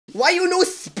Why you no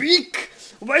speak?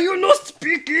 Why you no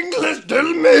speak English? Tell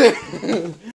me.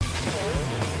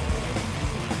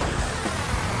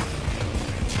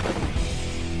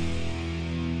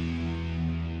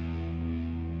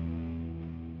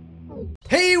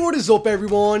 Hey, what is up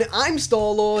everyone? I'm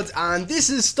Starlord and this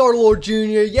is Starlord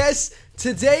Jr. Yes,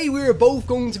 today we're both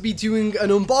going to be doing an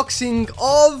unboxing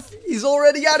of, he's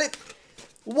already at it,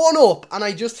 1UP. And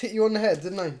I just hit you on the head,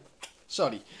 didn't I?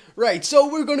 Sorry. Right, so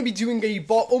we're going to be doing a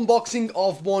unboxing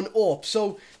of 1UP.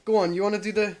 So, go on, you want to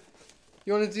do the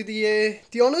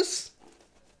honors?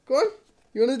 Go on,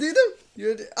 you want to do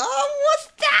them? Oh, what's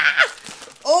that?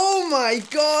 Oh my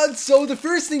god, so the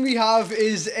first thing we have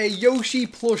is a Yoshi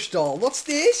plush doll. What's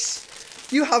this?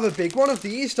 You have a big one of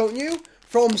these, don't you?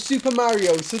 From Super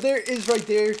Mario. So there is right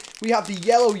there, we have the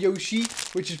yellow Yoshi,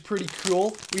 which is pretty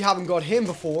cool. We haven't got him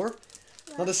before.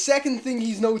 Now the second thing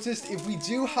he's noticed, if we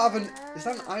do have is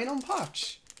that an iron-on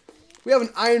patch? We have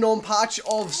an iron-on patch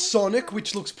of Sonic,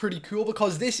 which looks pretty cool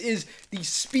because this is the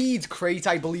speed crate,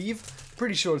 I believe.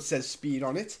 Pretty sure it says speed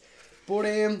on it. But,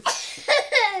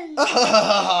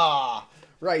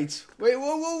 right. Wait,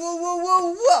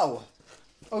 whoa.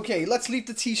 Okay, let's leave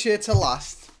the t-shirt to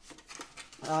last.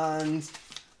 And,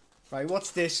 right,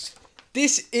 what's this?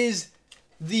 This is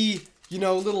the,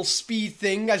 little speed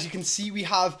thing. As you can see, we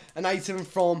have an item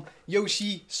from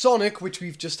Yoshi Sonic, which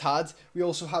we've just had. We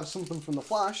also have something from the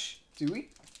Flash. Do we?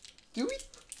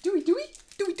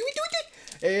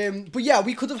 But yeah,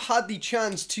 we could have had the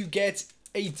chance to get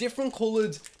a different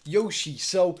coloured Yoshi.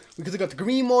 So we could have got the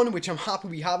green one, which I'm happy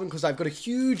we haven't because I've got a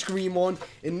huge green one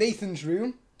in Nathan's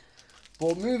room.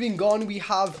 But moving on, we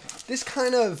have this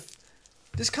kind of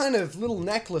little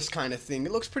necklace kind of thing.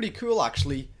 It looks pretty cool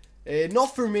actually.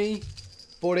 Not for me,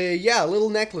 but yeah, a little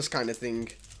necklace kind of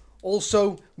thing.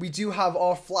 Also, we do have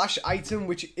our Flash item,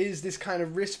 which is this kind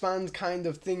of wristband kind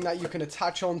of thing that you can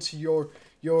attach onto your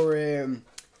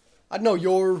I don't know,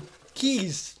 your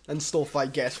keys and stuff, I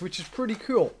guess, which is pretty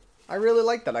cool. I really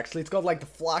like that actually. It's got like the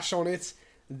flash on it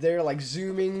there, like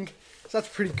zooming, so that's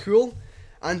pretty cool.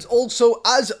 And also,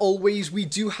 as always, we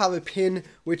do have a pin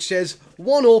which says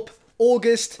 1UP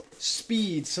August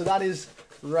Speed, so that is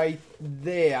right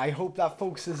there. I hope that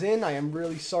focuses in. I am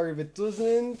really sorry if it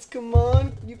doesn't. Come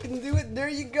on, you can do it. There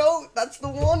you go, that's the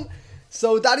one.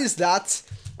 So that is that.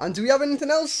 And do we have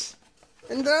anything else?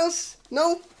 Anything else?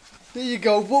 No? There you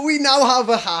go. But we now have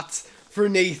a hat for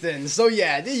Nathan. So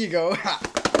yeah, there you go.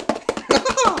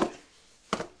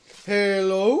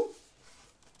 Hello?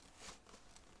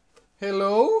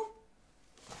 Hello?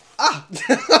 Ah!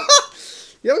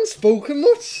 You haven't spoken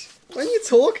much. When you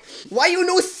talk, why you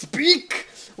no speak?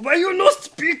 Why you no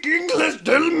speak English?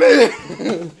 Tell me.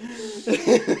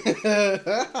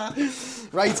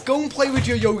 Right, go and play with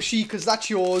your Yoshi, because that's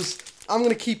yours. I'm going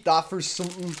to keep that for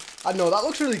something. I don't know, that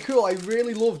looks really cool. I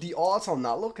really love the art on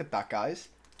that. Look at that, guys.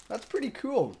 That's pretty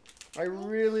cool. I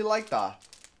really like that.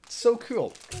 It's so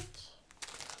cool.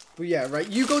 But yeah, right,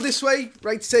 you go this way.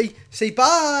 Right, say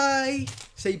bye.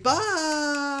 Say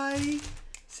bye.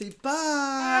 Say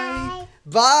bye.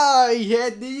 Bye. Yeah,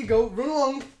 there you go. Run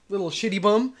along, little shitty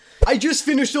bum. I just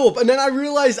finished up, and then I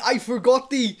realized I forgot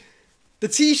the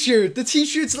t-shirt. The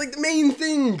t-shirt's like the main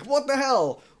thing. What the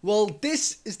hell? Well,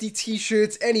 this is the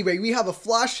t-shirt. Anyway, we have a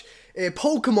Flash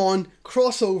Pokemon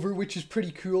crossover, which is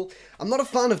pretty cool. I'm not a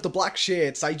fan of the black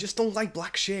shirts. I just don't like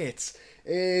black shirts.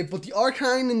 But the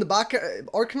Arcanine in the back...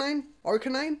 Arcanine?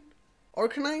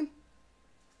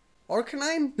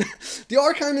 The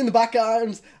Arcanine in the back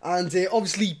arms, and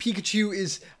obviously Pikachu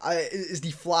is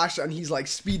the Flash, and he's like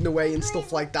speeding away and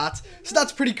stuff like that. So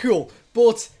that's pretty cool.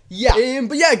 But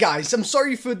yeah, guys, I'm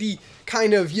sorry for the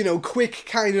kind of, quick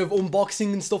kind of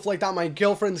unboxing and stuff like that. My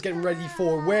girlfriend's getting ready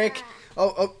for work.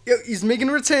 Oh, he's making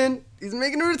a return.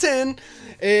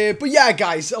 But yeah,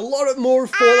 guys, a lot more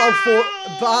Fallout 4.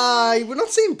 Bye. We're not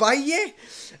saying bye yet.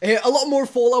 A lot more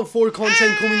Fallout 4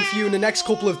 content coming for you in the next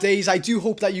couple of days. I do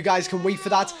hope that you guys can wait for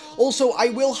that. Also, I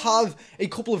will have a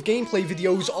couple of gameplay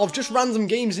videos of just random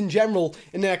games in general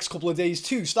in the next couple of days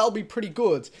too. So that'll be pretty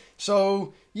good.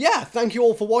 So yeah, thank you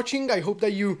all for watching. I hope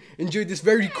that you enjoyed this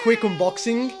very quick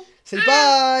unboxing. Say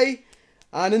bye.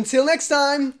 And until next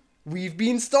time, we've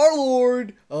been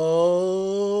Starlord.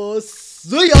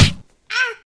 See ya.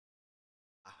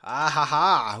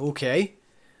 Okay.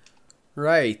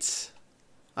 Right.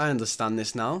 I understand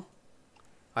this now.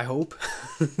 I hope.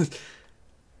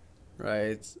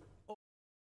 Right.